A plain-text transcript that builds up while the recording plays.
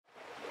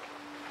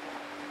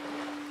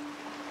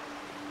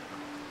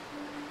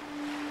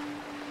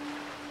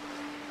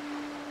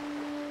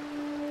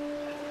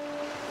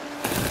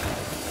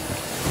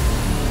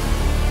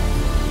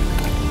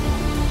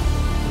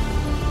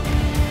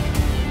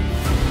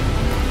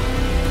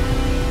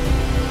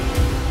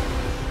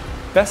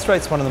Bass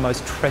Strait's one of the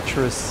most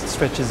treacherous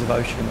stretches of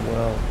ocean in the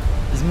world.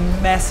 There's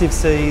massive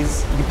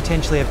seas, you could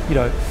potentially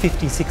have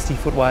 50, 60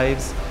 foot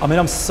waves. I mean,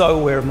 I'm so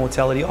aware of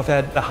mortality. I've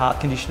had a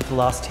heart condition for the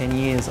last 10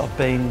 years. I've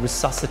been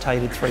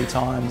resuscitated 3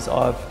 times.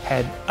 I've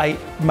had 8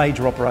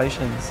 major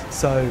operations.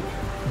 So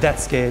that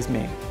scares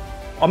me.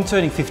 I'm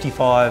turning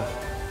 55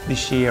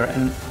 this year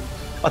and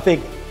I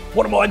think,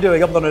 what am I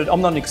doing? I'm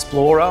not an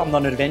explorer, I'm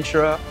not an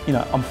adventurer.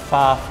 I'm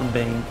far from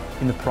being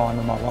in the prime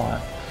of my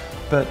life.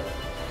 But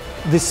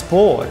this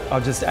sport,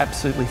 I've just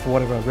absolutely, for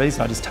whatever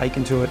reason, I just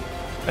taken to it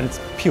and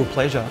it's pure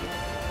pleasure.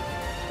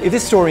 If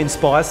this story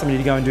inspires somebody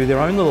to go and do their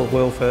own little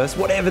world first,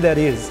 whatever that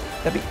is,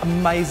 that'd be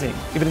amazing.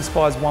 If it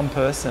inspires one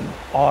person,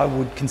 I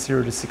would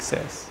consider it a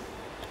success.